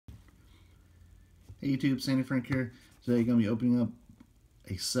Hey YouTube, Sandy Frank here. Today I'm going to be opening up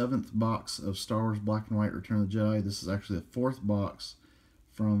a 7th box of Star Wars Black and White Return of the Jedi. This is actually the 4th box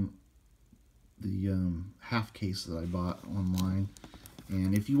from the half case that I bought online.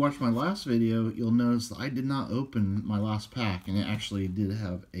 And if you watched my last video, you'll notice that I did not open my last pack, and it actually did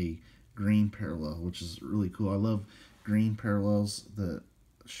have a green parallel, which is really cool. I love green parallels that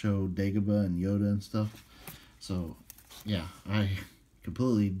show Dagobah and Yoda and stuff. So yeah, I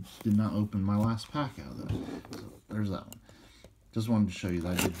completely did not open my last pack out of that. So there's that one. Just wanted to show you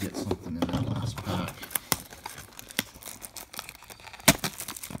that I did get something in that last pack.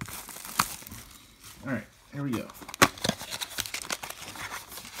 Alright, here we go.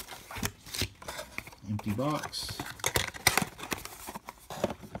 Empty box.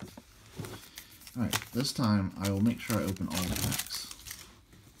 Alright, this time I will make sure I open all the packs.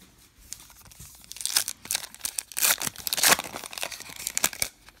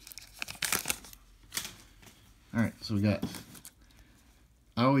 Alright, so we got,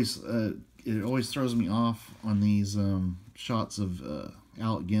 it always throws me off on these shots of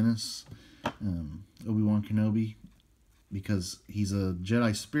Alec Guinness, Obi-Wan Kenobi, because he's a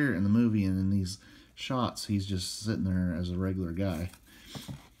Jedi spirit in the movie, and in these shots he's just sitting there as a regular guy.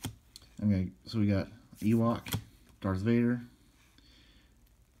 Okay, so we got Ewok, Darth Vader,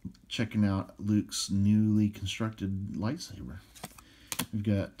 checking out Luke's newly constructed lightsaber. We've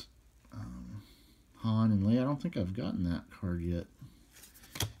got Han and Leia. I don't think I've gotten that card yet.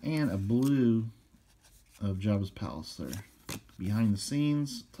 And a blue of Jabba's palace there. Behind the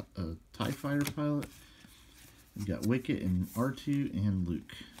scenes, a TIE fighter pilot. We've got Wicket and R2 and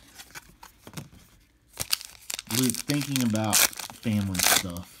Luke. Luke thinking about family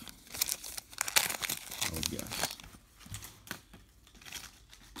stuff, I would guess.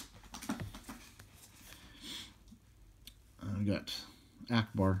 We got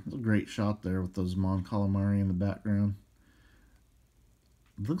Akbar. It's a great shot there with those Mon Calamari in the background.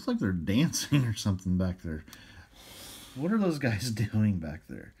 It looks like they're dancing or something back there. What are those guys doing back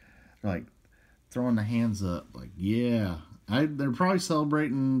there? They're like throwing the hands up, like, yeah. They're probably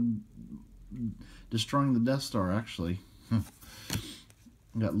celebrating destroying the Death Star, actually.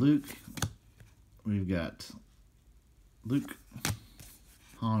 We got Luke. We've got Luke,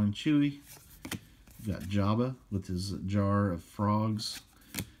 Han, and Chewie. We've got Jabba with his jar of frogs.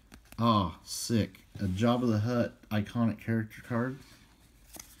 Ah, sick. A Jabba the Hutt iconic character card.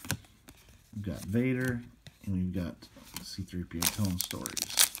 We've got Vader, and we've got C-3PO telling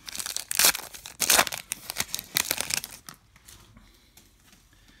stories.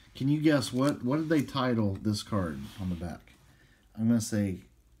 Can you guess what did they title this card on the back? I'm going to say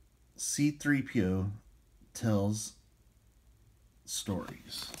C-3PO tells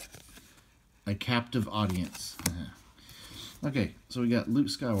stories. A captive audience. Okay, so we got Luke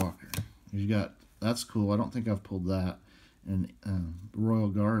Skywalker. You got, that's cool. I don't think I've pulled that. And Royal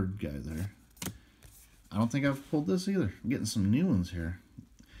Guard guy there. I don't think I've pulled this either. I'm getting some new ones here.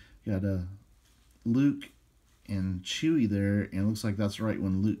 Got Luke and Chewie there, and it looks like that's right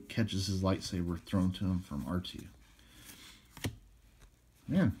when Luke catches his lightsaber thrown to him from R2.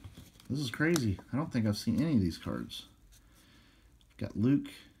 Man, this is crazy. I don't think I've seen any of these cards. Got Luke.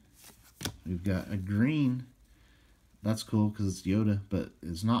 We've got a green. That's cool because it's Yoda, but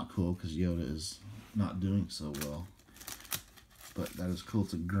it's not cool because Yoda is not doing so well. But that is cool.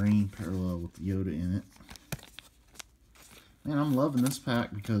 It's a green parallel with Yoda in it. Man, I'm loving this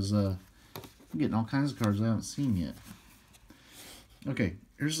pack because I'm getting all kinds of cards I haven't seen yet. Okay,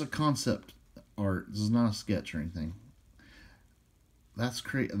 here's a concept art. This is not a sketch or anything. That's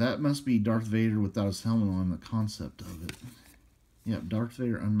crazy. That must be Darth Vader without his helmet on, the concept of it. Yep, Darth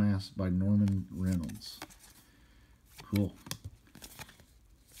Vader Unmasked by Norman Reynolds. Cool.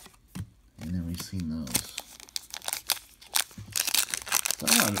 And then we've seen those.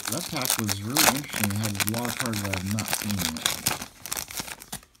 That pack was really interesting. It had a lot of cards that I have not seen yet.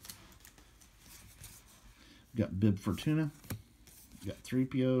 We got Bib Fortuna. We got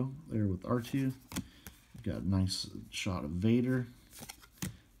 3PO there with R2. We got a nice shot of Vader.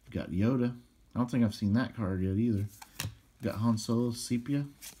 We got Yoda. I don't think I've seen that card yet either. We got Han Solo, Sepia.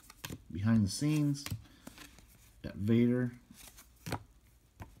 Behind the scenes. Got Vader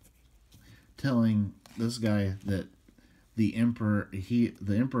telling this guy that the Emperor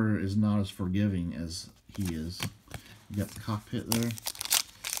is not as forgiving as he is. You got the cockpit there.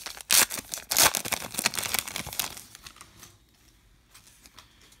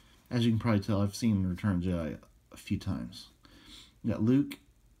 As you can probably tell, I've seen Return of the Jedi a few times. You got Luke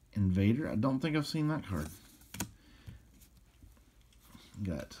and Vader. I don't think I've seen that card.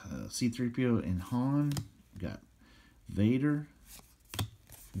 You got C-3PO and Han. You got Vader.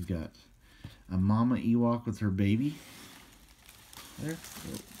 We've got a mama Ewok with her baby. There.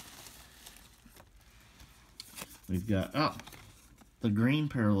 We've got, the green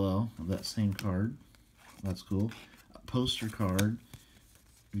parallel of that same card. That's cool. A poster card.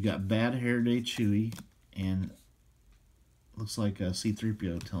 We've got Bad Hair Day Chewie, and looks like a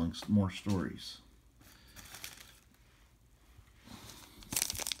C-3PO telling more stories.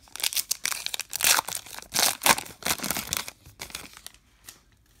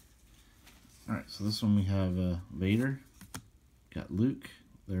 Alright, so this one we have Vader. Got Luke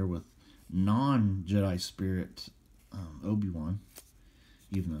there with non-Jedi spirit Obi-Wan,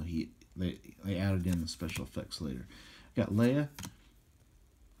 even though they added in the special effects later. Got Leia.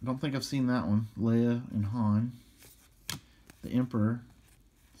 I don't think I've seen that one. Leia and Han. The Emperor,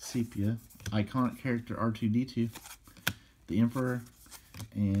 Sepia. Iconic character R2-D2. The Emperor,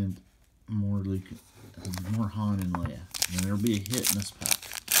 and more Luke, more Han and Leia. And there'll be a hit in this pack.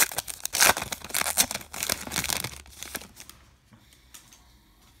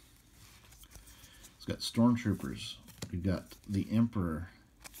 It's got Stormtroopers. We've got the Emperor.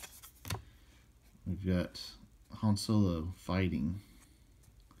 We've got Han Solo fighting.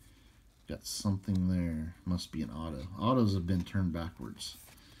 We've got something there. Must be an auto. Autos have been turned backwards,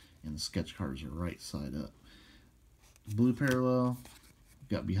 and the sketch cards are right side up. Blue parallel.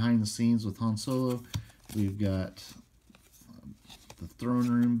 We've got behind the scenes with Han Solo. We've got the throne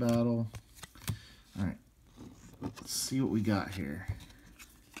room battle. All right, let's see what we got here.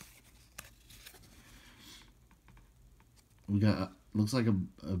 We got, looks like a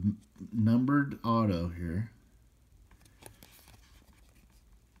numbered auto here.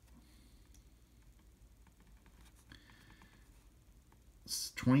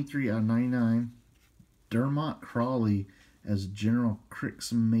 It's 23 out of 99. Dermot Crawley as General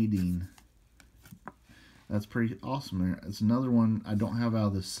Crix Madine. That's pretty awesome. It's another one I don't have out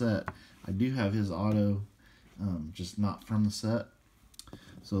of the set. I do have his auto, just not from the set.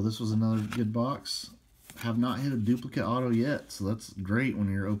 So this was another good box. Have not hit a duplicate auto yet, so that's great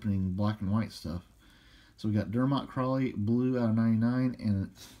when you're opening black and white stuff. So we got Dermot Crawley, blue out of 99, and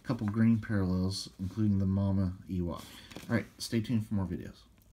a couple green parallels, including the Mama Ewok. Alright, stay tuned for more videos.